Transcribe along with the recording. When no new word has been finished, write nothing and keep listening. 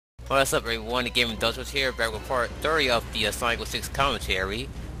What's up, everyone? The Gaming Dutchman here, back with part 30 of the Sonic 06 commentary.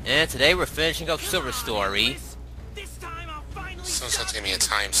 And today we're finishing up Silver Story. Someone's have to give me a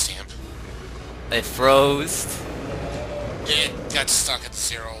timestamp. It froze. It got stuck at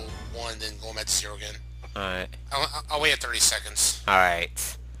 0-1, then going back to 0 again. Alright. I'll wait at 30 seconds.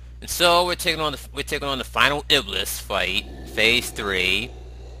 Alright. And so we're taking on the final Iblis fight, Phase 3.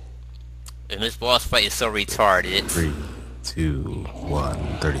 And this boss fight is so retarded. 3, 2,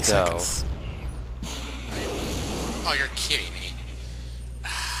 1, 30 seconds. Oh, you're kidding me.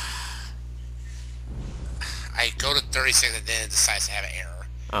 I go to 30 seconds and then it decides to have an error.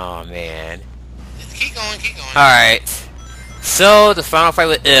 Oh man. Keep going, keep going. Alright. So the final fight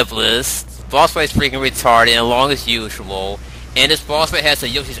with Iblis. The boss fight is freaking retarded and long as usual. And this boss fight has a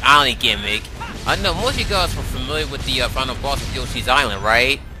Yoshi's Island gimmick. I know most of you guys are familiar with the final boss of Yoshi's Island,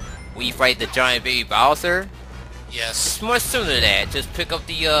 right? Where you fight the giant baby Bowser. Yes. It's more similar to that. Just pick up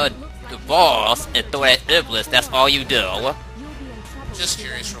the boss and throw it at Iblis. That's all you do. Just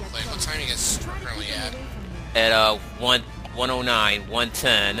curious real quick. What time are you guys currently at? At 109,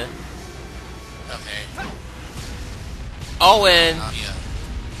 110. Okay. Oh, Yeah.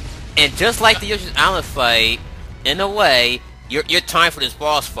 and just like the Yoshi's Island fight, in a way, you're time for this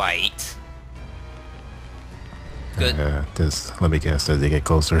boss fight. Good. Let me guess, as they get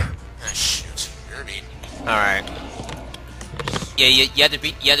closer. Ah, shoot. You're beat. Alright. Yeah, you had to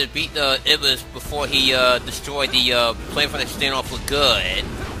beat the Iblis before he destroyed the plane for the standoff for good.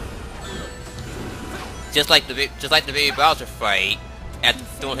 Just like the baby Bowser fight after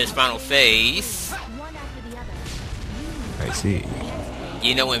doing his final phase. I see.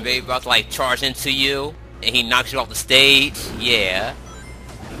 You know when baby Bowser like charge into you and he knocks you off the stage? Yeah.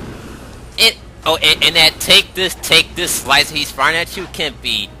 And that take this slice he's firing at you can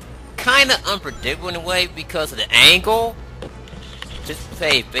be kinda unpredictable in a way because of the angle. Just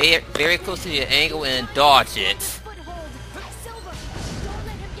pay very close to your angle and dodge it.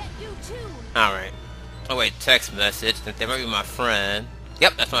 Alright. Oh wait, text message. That might be my friend.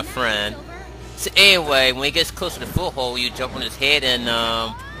 Yep, that's my friend. So anyway, when he gets close to the foothold, you jump on his head and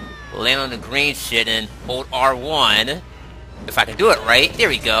land on the green shit and hold R1. If I can do it right. There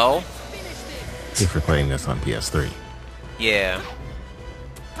we go. If you're playing this on PS3. Yeah.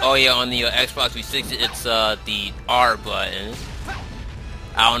 Oh yeah, on the Xbox 360, it's the R button.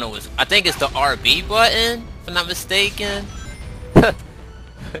 I don't know. I think it's the RB button, if I'm not mistaken. But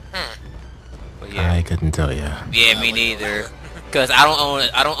yeah. I couldn't tell you. Yeah, me neither. Cause I don't own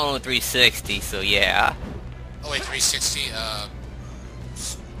a 360, so yeah. Oh wait, 360.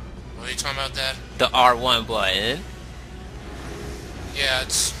 What are you talking about? That? The R1 button. Yeah,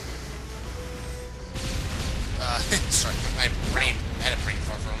 it's. Sorry, my brain had a brain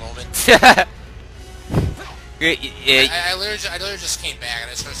fart for a moment. Yeah. I literally just came back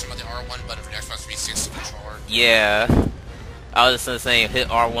and I started talking about the R1 button for the Xbox 360 controller. Yeah. I was just saying, hit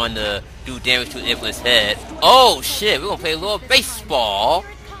R1 to do damage to Iblis' head. Oh shit, we're gonna play a little baseball.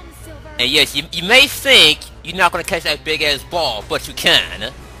 And yes, you may think you're not gonna catch that big ass ball, but you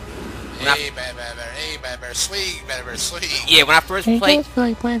can. Hey, bear, swing, bear, swing. Yeah, when I first played. I feel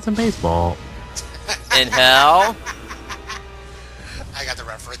like playing some baseball. In hell. I got the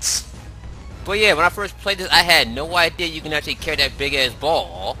reference. But yeah, when I first played this, I had no idea you can actually carry that big ass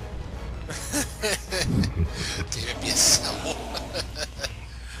ball. David, be a soul.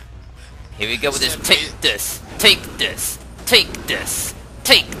 Here we go with this. Take this. Take this. Take this.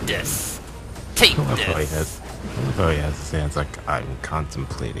 Take this. Take this. Oh yeah, it sounds like I'm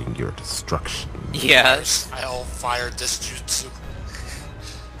contemplating your destruction. Yes. I'll fire this jutsu.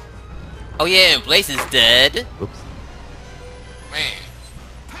 Oh yeah, and Blaze is dead. Oops. Man.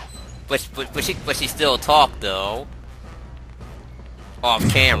 But she still talked though. Off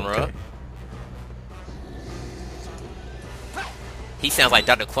camera. Okay. He sounds like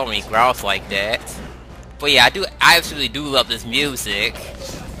Dr. Clover when he growls like that. But yeah, I absolutely do love this music.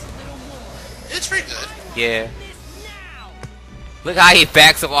 It's pretty good. Yeah. Look how he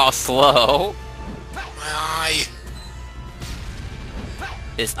backs up all slow. My eye.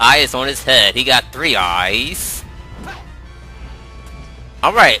 His eye is on his head. He got 3 eyes.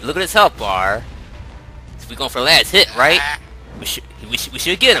 Alright, look at his health bar. So we're going for the last hit, right? We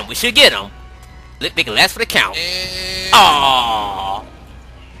should get him. We should get him. Make it last for the count. Aww.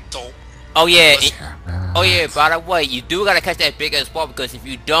 Oh yeah. Oh yeah, by the way, you do gotta catch that big ass ball because if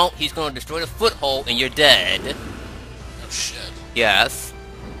you don't, he's gonna destroy the foothold and you're dead. Oh shit. Yes.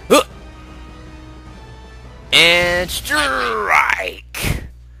 And strike.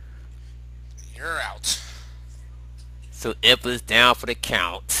 You're out. So Iblis down for the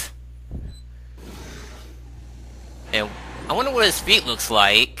count. And I wonder what his feet looks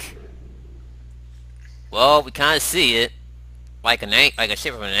like. Well, we kind of see it, like like a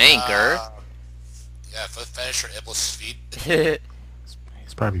shape of an anchor. Yeah, foot fetish or Iblis feet.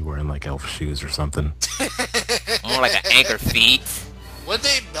 He's probably wearing like elf shoes or something. More like an anchor feet. Would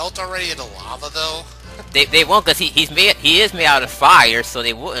they melt already in the lava though? They won't, cause he is made out of fire, so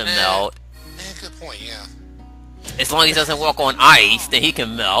they wouldn't melt. Good point. Yeah. As long as he doesn't walk on ice, then he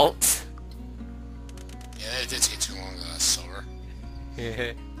can melt. Yeah, it did take too long, Silver.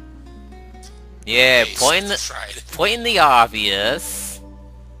 Yeah, Okay, pointing the obvious.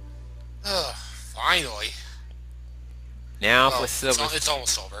 Finally. Now Well, for Silver. it's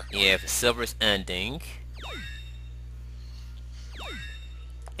almost over. Yeah, for Silver's ending.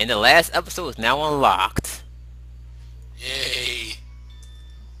 And the last episode is now unlocked. Yay.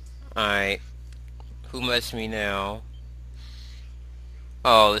 Alright. Who messaged me now?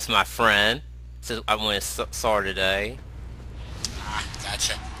 Oh, it's my friend. So I went and saw her today. Ah,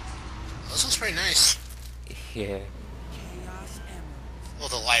 gotcha. This looks pretty nice. Yeah. Well,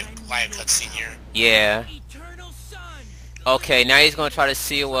 the live cutscene here. Yeah. Okay, now he's gonna try to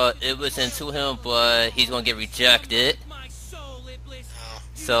see what it was into him, but he's gonna get rejected. Oh.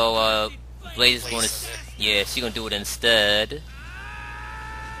 So, Blaze is gonna... Yeah, she's gonna do it instead.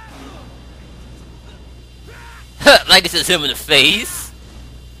 Like this is him in the face.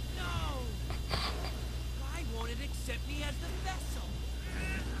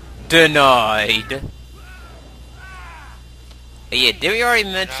 Denied. Yeah, did we already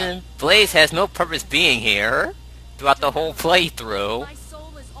mention Blaze has no purpose being here throughout the whole playthrough?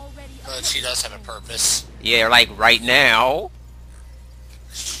 But she does have a purpose. Yeah, like right now.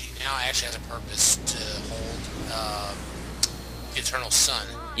 She now actually has a purpose to hold the Eternal Sun.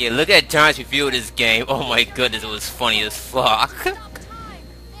 Yeah, look at John's review of this game. Oh my goodness, it was funny as fuck.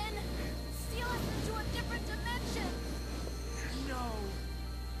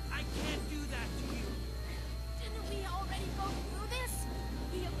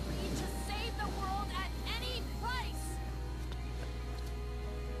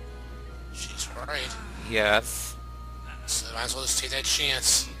 She's right. Yes. So might as well just take that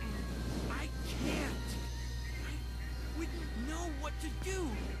chance. I can't. I wouldn't know what to do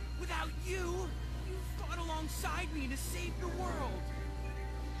without you. You fought alongside me to save the world.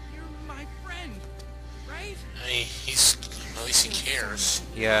 You're my friend, right? I mean, at least he cares.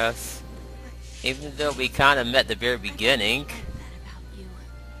 Yes. Even though we kind of met at the very beginning.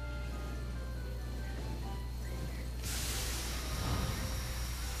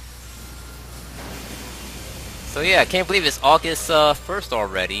 So yeah, I can't believe it's August 1st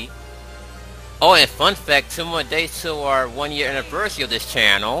already. Oh, and fun fact, 2 more days to our 1-year anniversary of this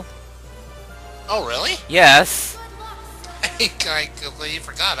channel. Oh, really? Yes. I completely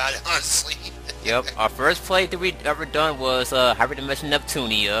forgot about it, honestly. Yep, our first playthrough we ever done was Hyper Dimension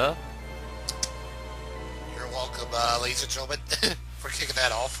Neptunia. You're welcome, ladies and gentlemen, for kicking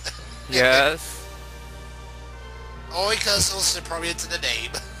that off. Yes. Only because it was probably into the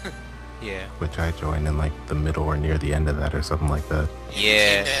name. Yeah. Which I joined in like the middle or near the end of that or something like that.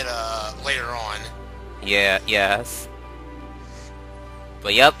 Yeah. You came in, later on. Yeah, yes.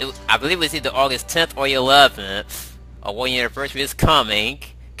 But yep, I believe it was either August 10th or 11th. Our 1-year anniversary is coming.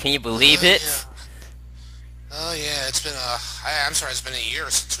 Can you believe it? Yeah. Oh yeah, it's been I'm sorry, it's been a year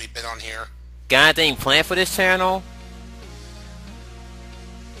since we've been on here. Got anything planned for this channel?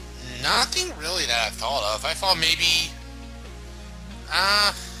 Nothing really that I thought of. I thought maybe,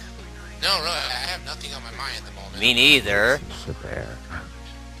 no, really, I have nothing on my mind at the moment. Me neither. Sit there.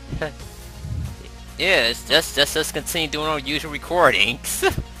 Yeah, it's just us continue doing our usual recordings.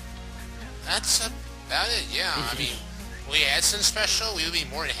 That's about it, yeah. I mean, we had some special, we would be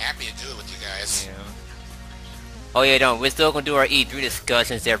more than happy to do it with you guys. Yeah. Oh yeah, no, we're still gonna do our E3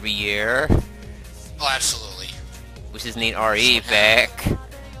 discussions every year. Oh, absolutely. We just need RE back.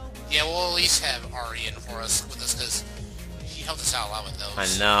 Yeah, we'll at least have Ari in for us with us because he helped us out a lot with those.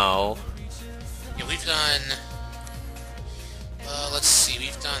 I know. Yeah, we've done, let's see,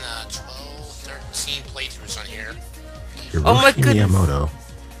 we've done 12, 13 playthroughs on here. Oh my Hiroshi goodness. Miyamoto.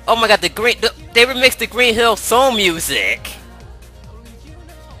 Oh my god, they remixed the Green Hill Soul music.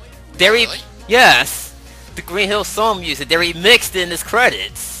 Really? Yes, the Green Hill Soul music. They remixed it in his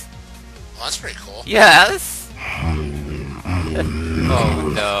credits. Well, that's pretty cool. Yes.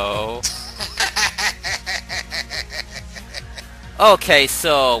 Oh no. Okay,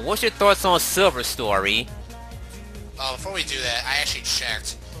 so what's your thoughts on Silver Story? Before we do that, I actually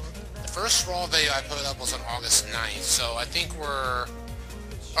checked. The first Raw video I put up was on August 9th, so I think we're...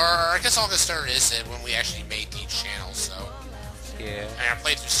 Or I guess August 3rd is it when we actually made the channel, so... Yeah. And our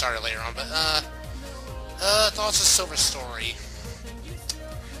playthrough started later on, but, thoughts of Silver Story.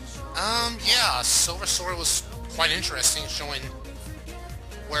 Yeah, Silver Sword was quite interesting, showing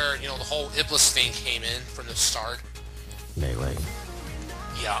where, you know, the whole Iblis thing came in from the start. Melee.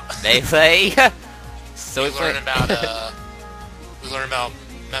 Yeah. Melee. So we learn about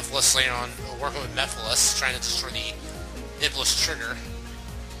Mephiles later on, working with Mephiles, trying to destroy the Iblis trigger.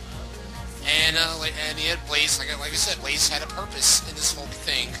 And yeah, Blaze, like I said, Blaze had a purpose in this whole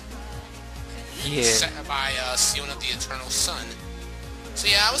thing. Yeah. Set by sealing up the Eternal Sun. So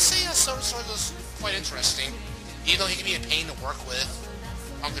yeah, I would say Silver Sword was quite interesting. Even though he can be a pain to work with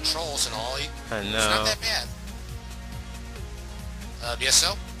on controls and all, I know. It's not that bad.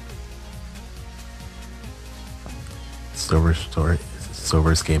 BSO?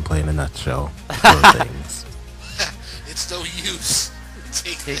 Silver's gameplay in a nutshell. Four things. It's no use.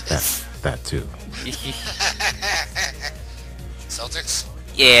 Take this. That too. Celtics?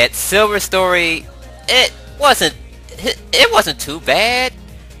 Yeah, Silver Story. It wasn't too bad.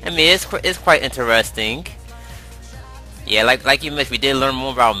 I mean, it's quite interesting. Yeah, like you mentioned, we did learn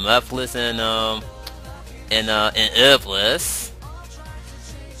more about Mephiles and Iblis.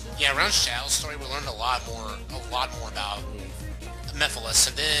 Yeah, around Shadow's story, we learned a lot more about Mephiles,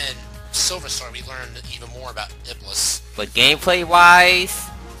 and then Silver Story, we learned even more about Iblis. But gameplay wise,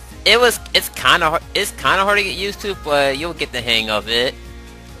 it's kind of hard to get used to, but you'll get the hang of it.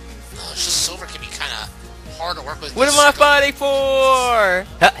 It's just Silver can be kind of hard to work with. What am I fighting for?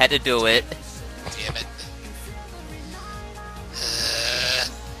 Had to do it. Damn it.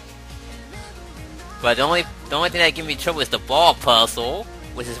 But the only thing that gave me trouble is the ball puzzle,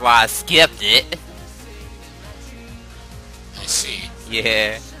 which is why I skipped it. I see.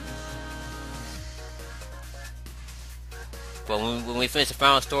 Yeah. But when we finish the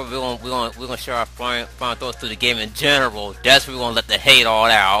final story, we're gonna share our final thoughts to the game in general. That's where we're gonna let the hate all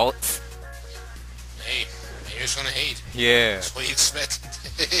out. Hey, haters gonna hate. Yeah. That's what you expect.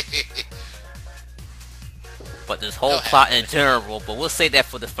 But this whole plot in general, but we'll save that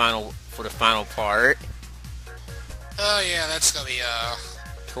for the final part. Oh yeah, that's gonna be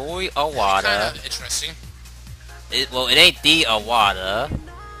Tori Awada. kind of interesting. It ain't the Awada.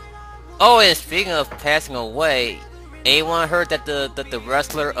 Oh, and speaking of passing away, anyone heard that the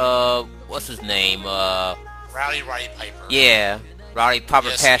wrestler what's his name Rowdy Piper. Yeah, Rowdy Piper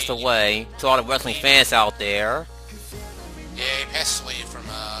Yes, passed away. To all the wrestling fans out there. Yeah, he passed away from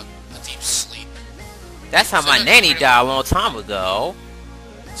a deep sleep. That's how my nanny died a long time ago.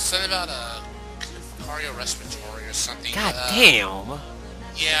 Something about a cardiorespiratory or something. God damn.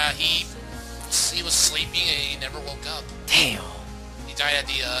 Yeah, he was sleeping and he never woke up. Damn. He died at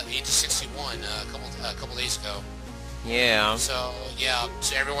the age of 61 a couple days ago. Yeah. So yeah,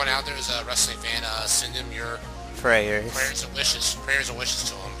 to everyone out there who's a wrestling fan, send him your Prayers and wishes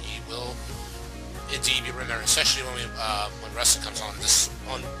to him. He will indeed be remembered, especially when wrestling comes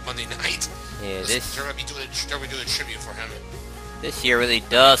on Monday night. Yeah, they're gonna be doing a tribute for him. This year really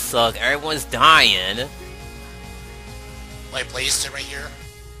does suck. Everyone's dying. Like Blaze did right here.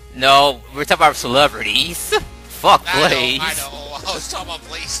 No, we're talking about celebrities. Fuck Blaze. I know. I was talking about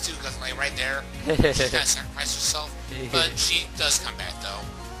Blaze too, because like right there, she kind of sacrificed herself. But she does come back though.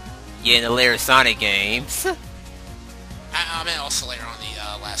 Yeah, in the later Sonic games. I meant also later on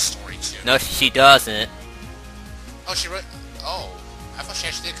the last story too. No, she doesn't. Oh, I thought she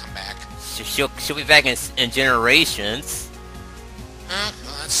actually did come back. She'll be back in Generations. Well,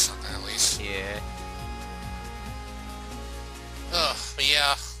 that's something at least. Yeah. Ugh, but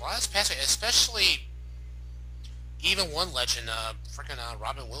yeah, a lot has passed away, especially even one legend, freaking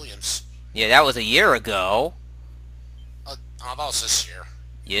Robin Williams. Yeah, that was a year ago. That was this year.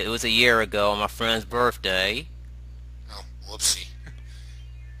 Yeah, it was a year ago on my friend's birthday. Oh, whoopsie.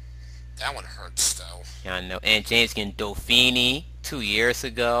 That one hurts, though. Yeah, I know. And James Gandolfini 2 years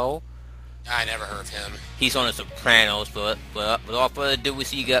ago. I never heard of him. He's on The Sopranos, but without further ado, we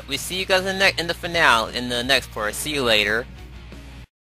see you guys in the finale, in the next part. See you later.